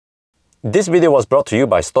This video was brought to you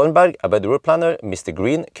by Stormberg, a weather planner,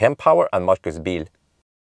 MisterGreen, Kempower and Marcus Bil.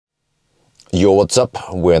 Yo, what's up?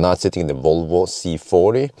 We're now sitting in the Volvo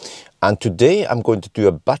C40 and today I'm going to do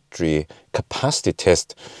a battery capacity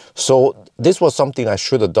test. So this was something I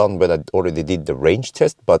should have done when I already did the range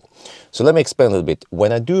test, but so let me explain a little bit.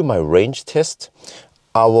 When I do my range test,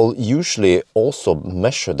 I will usually also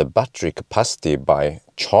measure the battery capacity by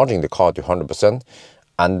charging the car to 100%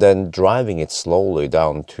 and then driving it slowly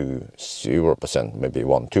down to 0%, maybe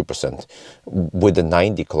 1-2% with the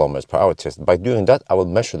 90 kilometers per hour test. By doing that, I will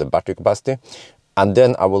measure the battery capacity and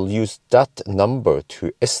then I will use that number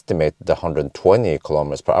to estimate the 120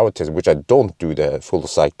 kilometers per hour test, which I don't do the full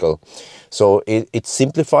cycle. So it's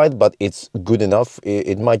simplified, but it's good enough.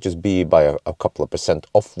 It might just be by a couple of percent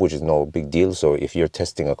off, which is no big deal. So if you're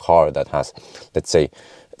testing a car that has, let's say,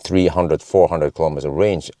 300-400 kilometers of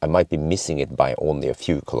range, I might be missing it by only a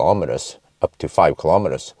few kilometers, up to 5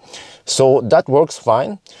 kilometers. So that works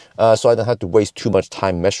fine. So I don't have to waste too much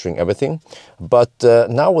time measuring everything. But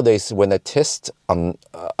nowadays, when I test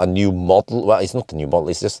a new model, well, it's not a new model,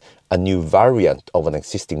 it's just a new variant of an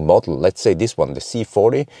existing model. Let's say this one, the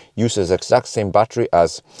C40, uses the exact same battery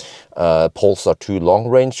as Polestar 2 long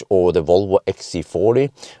range or the Volvo XC40.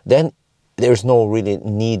 Then there's no really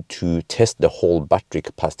need to test the whole battery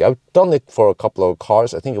capacity. I've done it for a couple of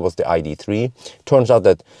cars. I think it was the ID3. Turns out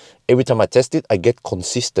that every time I test it, I get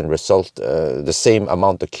consistent result, the same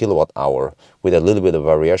amount of kilowatt hour with a little bit of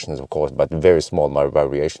variations, of course, but very small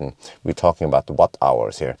variation. We're talking about watt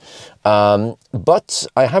hours here. But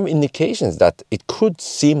I have indications that it could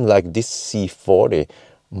seem like this C40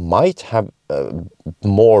 might have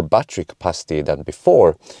more battery capacity than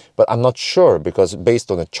before, but I'm not sure because based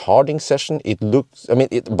on a charging session, it looks,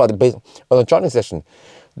 but based on a charging session,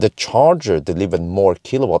 the charger delivered more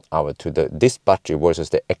kilowatt hour to this battery versus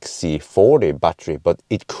the XC40 battery, but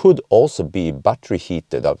it could also be battery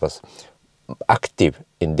heater that was active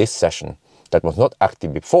in this session that was not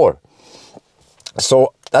active before.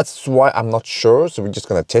 So that's why I'm not sure. So we're just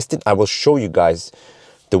going to test it. I will show you guys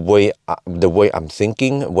the way I'm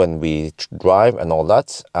thinking when we drive and all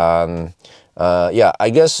that. Yeah, I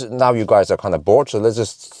guess now you guys are kind of bored, so let's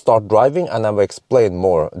just start driving and I will explain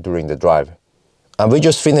more during the drive. And we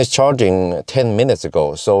just finished charging 10 minutes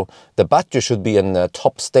ago, so the battery should be in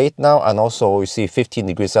top state now, and also we see 15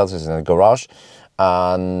 degrees Celsius in the garage.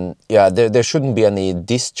 And yeah, there shouldn't be any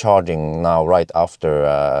discharging now right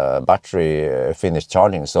after battery finished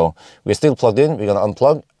charging. So we're still plugged in, we're gonna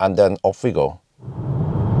unplug and then off we go.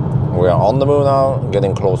 We are on the move now,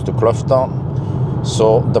 getting close to Kløfta.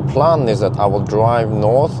 So the plan is that I will drive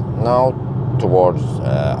north now towards,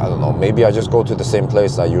 I don't know, maybe I just go to the same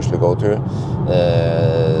place I usually go to,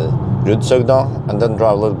 Rudshøgda, and then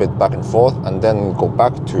drive a little bit back and forth and then go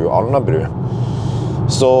back to Alnabru.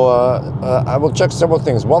 So I will check several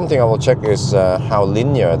things. One thing I will check is how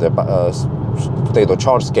linear the state of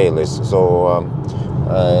charge scale is. So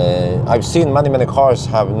I've seen many cars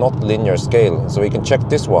have not linear scale, so we can check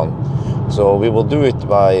this one. So we will do it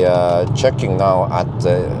by checking now at,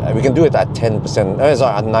 we can do it at 10%,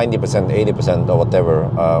 sorry, at 90%, 80% or whatever,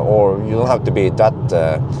 or you don't have to be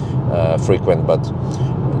that frequent, but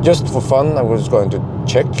just for fun, I'm just going to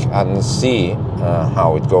check and see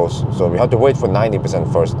how it goes. So we have to wait for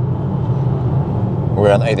 90% first. We're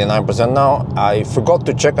at 89% now. I forgot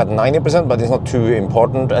to check at 90%, but it's not too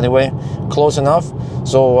important anyway. Close enough.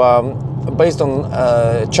 So based on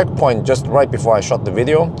checkpoint just right before I shot the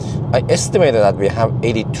video, I estimated that we have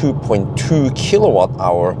 82.2 kilowatt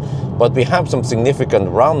hour, but we have some significant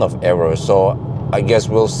round-off error. So I guess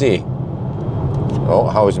we'll see. Oh,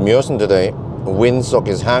 how is Mjøsen today? Windsock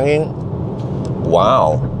is hanging.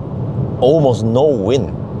 Wow, almost no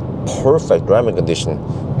wind. Perfect driving condition,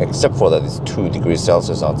 except for that it's 2 degrees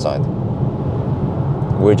Celsius outside.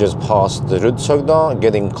 We're just past the Rudshøgda,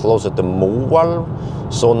 getting closer to Moelv.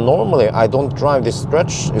 So normally I don't drive this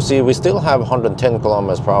stretch. You see, we still have 110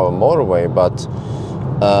 kilometers per hour motorway, but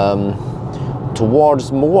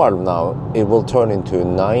towards Moelv now, it will turn into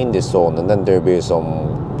 90 zone, and then there'll be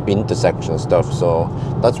some intersection stuff. So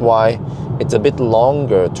that's why it's a bit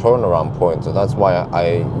longer turnaround point. So that's why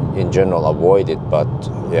I in general avoid it. But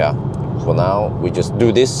yeah, for now we just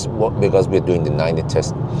do this because we're doing the 90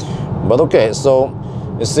 test. But okay, so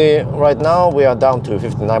you see right now we are down to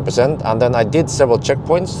 59%, and then I did several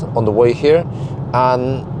checkpoints on the way here,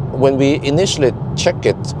 and when we initially check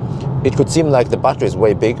it, it could seem like the battery is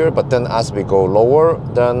way bigger, but then as we go lower,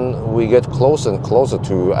 then we get closer and closer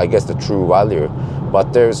to, I guess, the true value.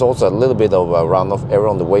 But there's also a little bit of a round-off error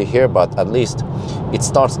on the way here, but at least it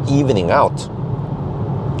starts evening out.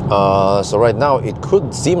 So right now it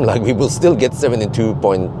could seem like we will still get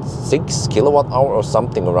 72.6 kilowatt hour or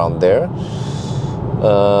something around there.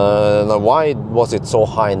 Now why was it so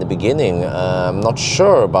high in the beginning? I'm not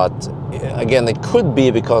sure, but again, it could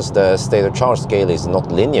be because the state of charge scale is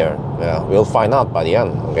not linear. Yeah, we'll find out by the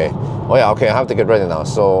end. Okay. Oh yeah. Okay, I have to get ready now.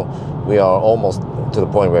 So we are almost to the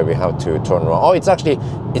point where we have to turn around. Oh, it's actually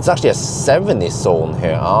a 70 zone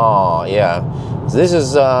here. Ah, yeah. So this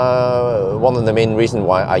is one of the main reasons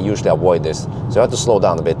why I usually avoid this. So I have to slow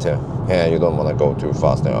down a bit here. Yeah, you don't want to go too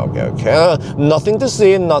fast there. Okay, okay. Nothing to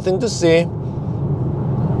see. Nothing to see.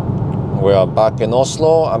 We are back in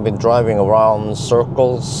Oslo. I've been driving around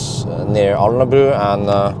circles near Alnabru,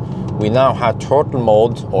 and we now have turtle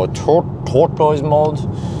mode or tortoise mode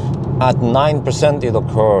at 9% it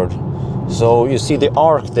occurred. So you see the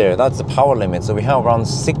arc there, that's the power limit. So we have around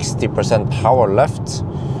 60% power left,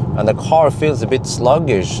 and the car feels a bit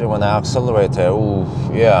sluggish when I accelerate here. Ooh,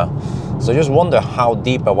 yeah. So just wonder how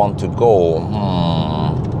deep I want to go.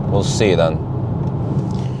 We'll see then.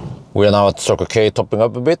 We are now at Circle K, topping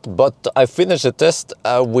up a bit, but I finished the test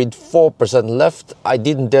with 4% left. I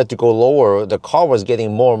didn't dare to go lower. The car was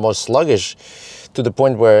getting more and more sluggish to the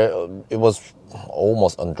point where it was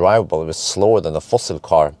almost undrivable. It was slower than a fossil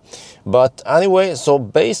car. But anyway, so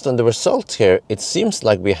based on the result here, it seems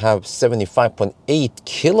like we have 75.8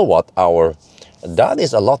 kilowatt hour. That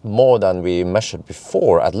is a lot more than we measured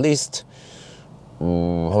before, at least,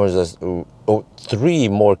 how is this? 3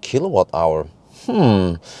 more kilowatt hour.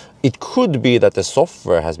 It could be that the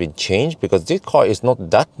software has been changed, because this car is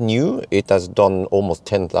not that new. It has done almost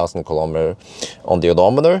 10,000 kilometers on the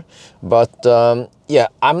odometer. But yeah,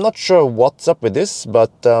 I'm not sure what's up with this.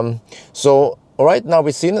 But so right now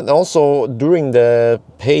we've seen it also during the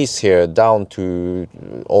pace here down to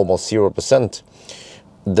almost 0%.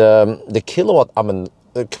 The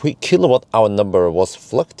kilowatt hour number was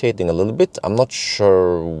fluctuating a little bit. I'm not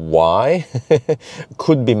sure why.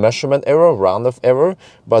 Could be measurement error, round-off error,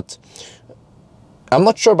 but I'm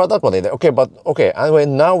not sure about that one either. Okay, but okay, anyway,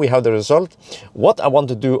 now we have the result. What I want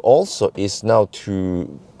to do also is now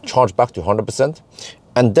to charge back to 100%,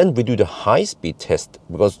 and then we do the high-speed test,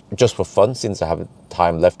 because just for fun, since I have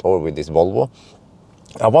time left over with this Volvo,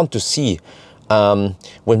 I want to see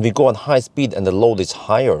when we go on high speed and the load is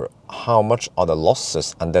higher, how much are the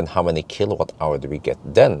losses, and then how many kilowatt hour do we get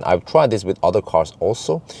then. I've tried this with other cars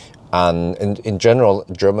also, and in general,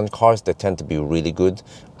 German cars, they tend to be really good,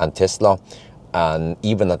 and Tesla, and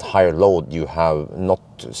even at higher load, you have not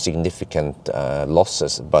significant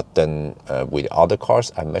losses. But then with other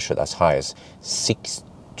cars, I measured as high as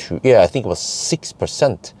I think it was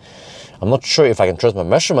 6%. I'm not sure if I can trust my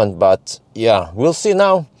measurement, but yeah, we'll see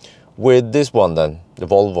now with this one then, the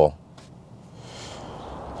Volvo.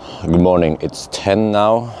 Good morning, it's 10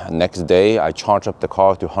 now. Next day I charge up the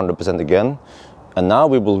car to 100% again, and now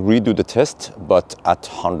we will redo the test, but at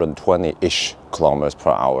 120-ish kilometers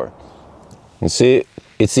per hour. You see,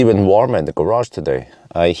 it's even warmer in the garage today.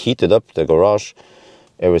 I heated up the garage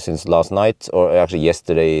ever since last night, or actually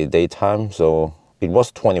yesterday daytime, so it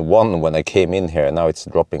was 21 when I came in here. Now it's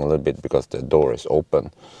dropping a little bit because the door is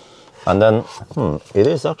open. And then, it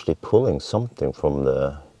is actually pulling something from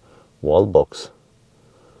the wall box.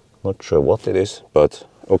 Not sure what it is, but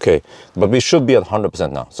okay. But we should be at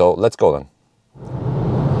 100% now, so let's go then.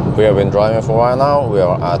 We have been driving for a while now. We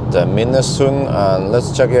are at Minnesund, and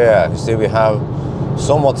let's check. Yeah, you see we have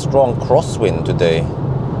somewhat strong crosswind today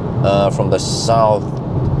from the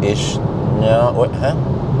south-ish. Yeah, wait, huh?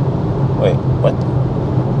 Wait, what?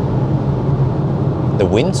 The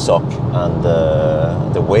windsock and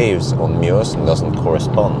the waves on Mjøsen doesn't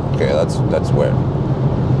correspond. Okay, that's weird.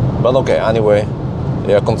 But okay, anyway,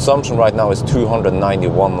 the consumption right now is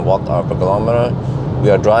 291 watt-hour per kilometer. We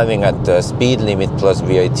are driving at the speed limit plus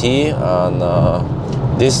VAT, and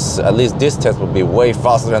at least this test will be way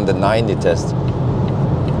faster than the 90 test.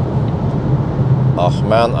 Oh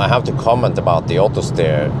man, I have to comment about the auto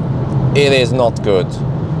steer. It is not good.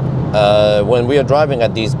 When we are driving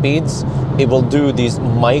at these speeds, it will do these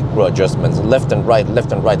micro adjustments, left and right,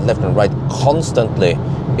 left and right, left and right, constantly.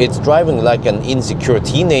 It's driving like an insecure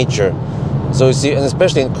teenager. So you see, and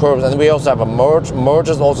especially in curves, and we also have a merge.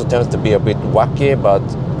 Merges also tends to be a bit wacky, but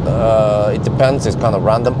it depends. It's kind of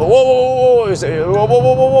random. Whoa, whoa, whoa, whoa,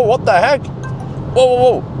 whoa, whoa, whoa, what the heck? Whoa,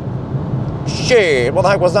 whoa, whoa. Shit, what the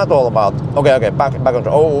heck was that all about? Okay, back on track.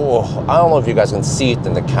 Oh, I don't know if you guys can see it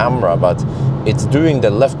in the camera, but it's doing the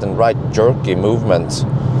left and right jerky movement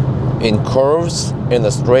in curves, in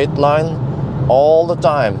a straight line, all the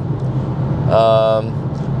time.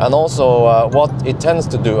 And also what it tends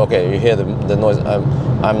to do, okay, you hear the noise,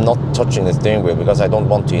 I'm not touching the steering wheel because I don't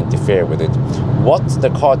want to interfere with it. What the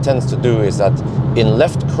car tends to do is that in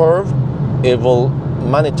left curve, it will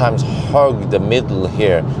many times hug the middle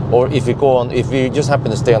here, or if you just happen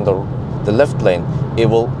to stay on the left lane, it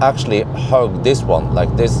will actually hug this one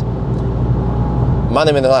like this.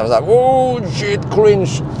 Many times, like, oh shit,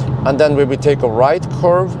 cringe. And then when we take a right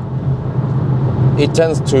curve, it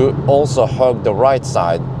tends to also hug the right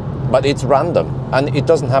side, but it's random and it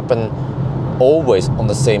doesn't happen always on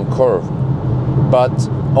the same curve. But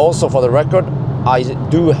also for the record, I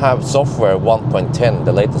do have software 1.10,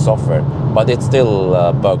 the latest software, but it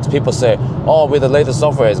still bugs. People say, oh, with the latest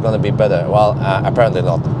software it's going to be better. Well, apparently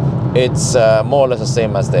not. It's more or less the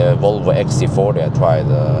same as the Volvo XC40 I tried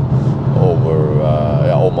over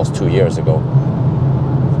almost 2 years ago.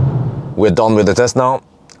 We're done with the test now.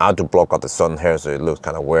 I had to block out the sun here, so it looks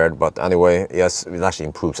kind of weird. But anyway, yes, it actually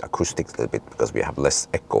improves acoustics a little bit because we have less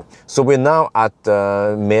echo. So we're now at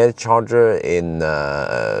Mer Charger in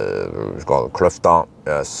it's called Kløfta,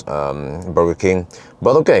 Burger King.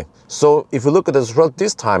 But okay, so if you look at the result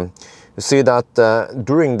this time, you see that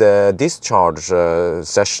during the discharge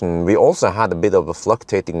session, we also had a bit of a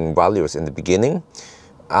fluctuating values in the beginning.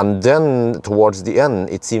 And then towards the end,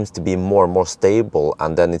 it seems to be more and more stable,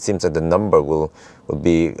 and then it seems that the number will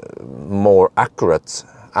be more accurate.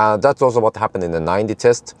 That's also what happened in the 90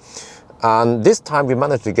 test. And this time we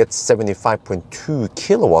managed to get 75.2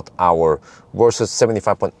 kilowatt hour versus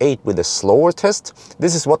 75.8 with a slower test.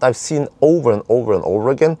 This is what I've seen over and over and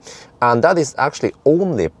over again. And that is actually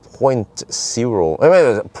only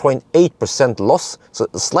 0.8% loss, so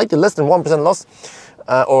slightly less than 1% loss.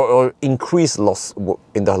 Or increased loss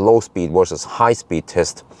in the low speed versus high speed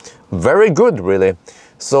test. Very good, really.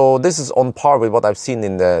 So this is on par with what I've seen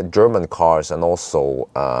in the German cars and also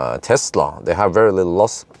Tesla. They have very little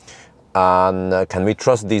loss. And can we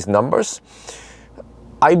trust these numbers?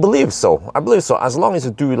 I believe so. I believe so. As long as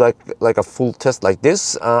you do like a full test like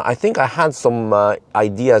this, I think I had some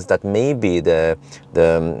ideas that maybe the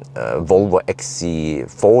Volvo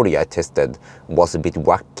XC40 I tested was a bit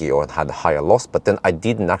wacky or had a higher loss, but then I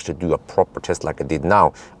didn't actually do a proper test like I did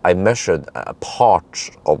now. I measured a part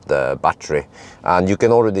of the battery, and you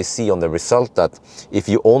can already see on the result that if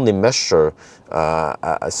you only measure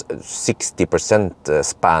a 60%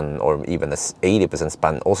 span or even a 80%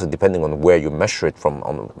 span, also depending on where you measure it from,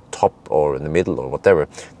 on top or in the middle or whatever,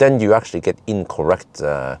 then you actually get incorrect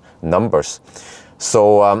numbers.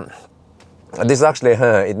 So this actually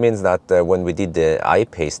it means that when we did the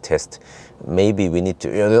I-Pace test, maybe we need to,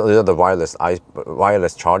 the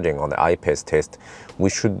wireless charging on the I-Pace test, we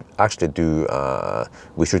should actually do,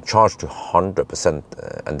 we should charge to 100%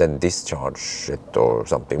 and then discharge it or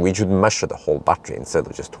something. We should measure the whole battery instead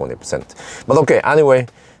of just 20%. But okay, anyway,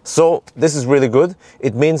 so this is really good.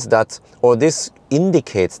 It means that, or this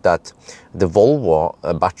indicates that the Volvo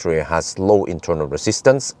battery has low internal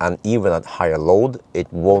resistance, and even at higher load,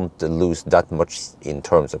 it won't lose that much in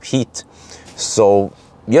terms of heat. So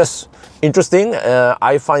yes, interesting.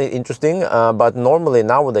 I find it interesting, but normally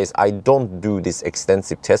nowadays I don't do this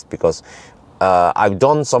extensive test because I've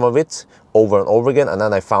done some of it over and over again, and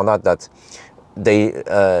then I found out that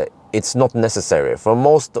it's not necessary. For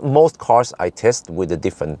most cars I test with a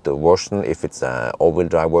different version. If it's an all-wheel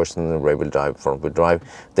drive version, rear-wheel drive, front-wheel drive,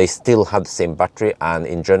 they still have the same battery, and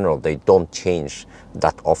in general they don't change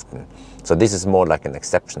that often. So this is more like an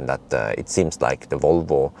exception, that it seems like the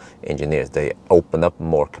Volvo engineers, they open up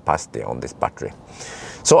more capacity on this battery.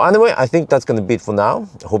 So anyway, I think that's going to be it for now.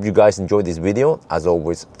 I hope you guys enjoyed this video. As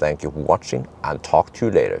always, thank you for watching, and talk to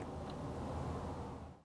you later.